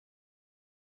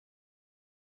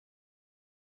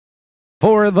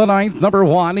For the ninth, number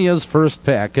 1 is First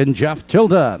Pick and Jeff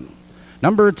Tilden.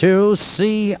 Number 2,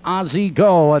 C. Ozzy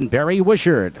Go and Barry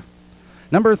Wishart.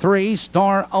 Number 3,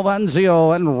 Star of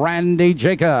ANZIO and Randy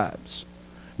Jacobs.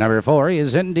 Number 4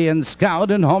 is Indian Scout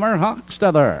and Homer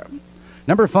Hochstether.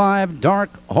 Number 5,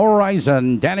 Dark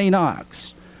Horizon, Danny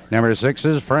Knox. Number 6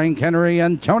 is Frank Henry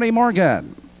and Tony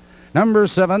Morgan. Number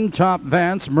 7, Top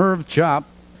Vance, Merv Chop.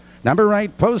 Number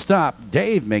 8, Post Up,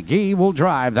 Dave McGee will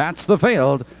drive. That's the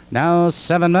field. Now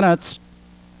 7 minutes.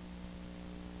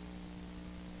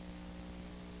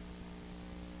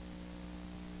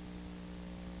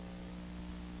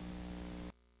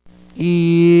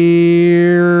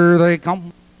 Here they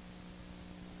come.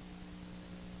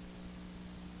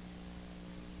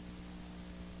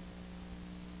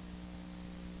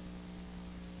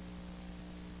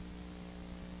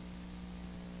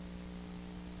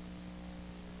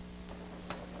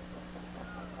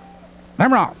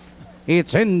 They're off.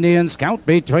 It's Indian Scout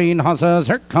between horses.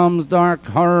 Here comes Dark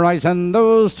Horizon.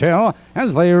 Those two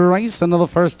as they race into the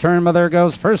first turn. But there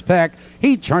goes First Pick.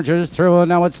 He charges through, and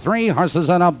now it's 3 horses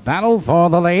in a battle for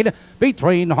the lead.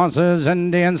 Between horses,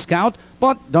 Indian Scout,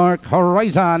 but Dark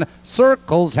Horizon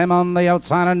circles him on the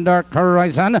outside, and Dark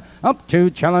Horizon up to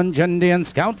challenge Indian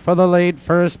Scout for the lead.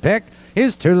 First Pick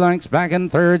is 2 lengths back in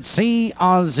third. C.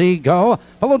 Ozzy Go,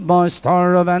 followed by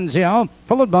Star of ANZIO,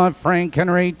 followed by Frank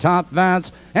Henry, Top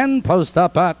Vance, and Post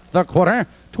Up at the quarter.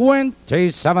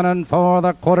 27 and 4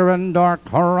 the quarter, and Dark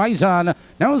Horizon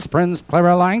now sprints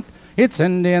clear length. It's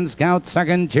Indian Scout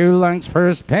second, 2 lengths.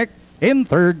 First Pick in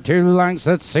third, 2 lengths.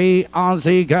 That's C.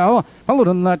 Ozzy Go, followed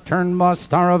in that turn by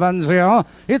Star of ANZIO.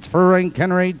 It's Frank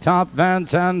Henry, Top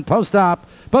Vance, and Post Up.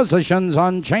 Positions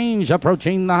on change,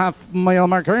 approaching the half-mile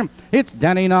marker. It's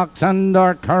Danny Knox and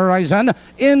Dark Horizon,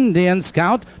 Indian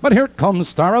Scout. But here comes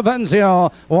Star of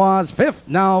ANZIO, was 5th,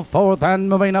 now 4th, and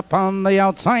moving up on the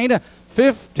outside.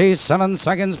 57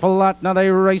 seconds flat. Now they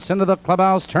race into the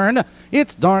clubhouse turn.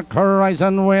 It's Dark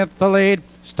Horizon with the lead.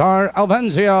 Star of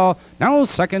ANZIO now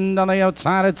second on the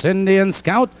outside. It's Indian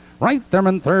Scout. Right there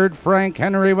in third, Frank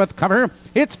Henry with cover.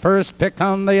 It's First Pick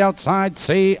on the outside.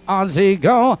 See Ozzy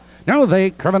Go. Now they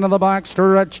curve into the back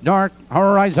stretch. Dark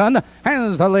Horizon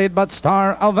has the lead, but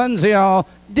Star of ANZIO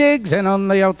digs in on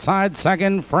the outside.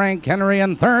 Second, Frank Henry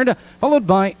in third, followed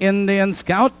by Indian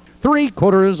Scout.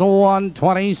 3/4,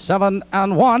 127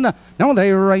 and 1. Now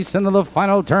they race into the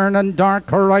final turn, and Dark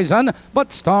Horizon,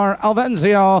 but Star of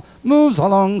ANZIO moves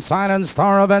alongside, and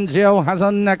Star of ANZIO has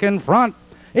a neck in front.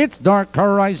 It's Dark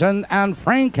Horizon and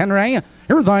Frank Henry.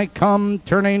 Here they come,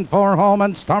 turning for home,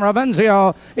 and Star of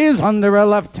ANZIO is under a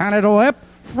left-handed whip.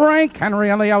 Frank Henry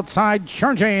on the outside,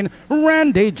 charging.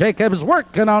 Randy Jacobs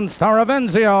working on Star of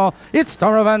ANZIO. It's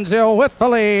Star of ANZIO with the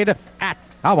lead at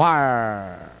a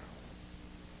wire.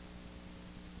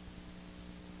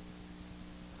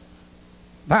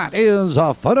 That is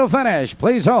a photo finish.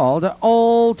 Please hold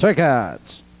all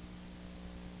tickets.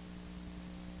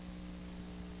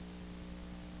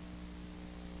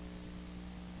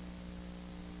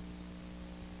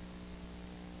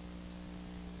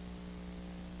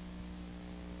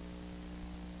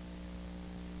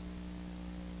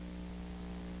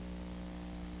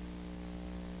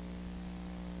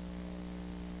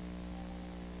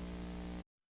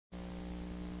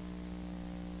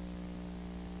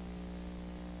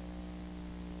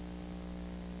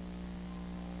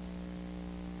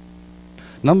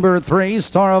 Number 3,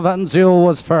 Star of ANZIO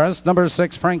was first. Number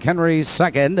 6, Frank Henry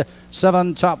second.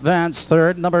 7, Top Vance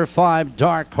third. Number 5,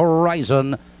 Dark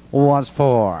Horizon was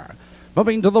 4.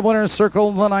 Moving to the winner's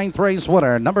circle, the 9th race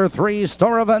winner. Number 3,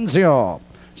 Star of ANZIO.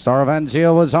 Star of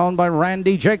ANZIO was owned by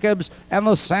Randy Jacobs and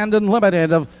the Sandon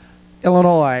Limited of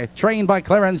Illinois. Trained by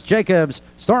Clarence Jacobs.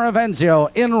 Star of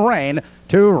ANZIO in rein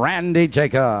to Randy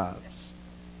Jacobs.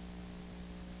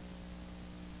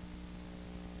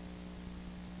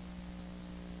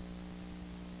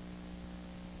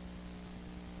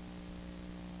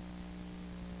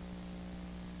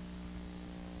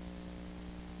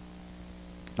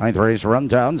 Ninth race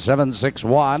rundown,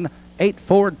 761,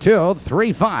 842,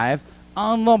 35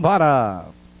 on the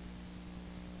bottom.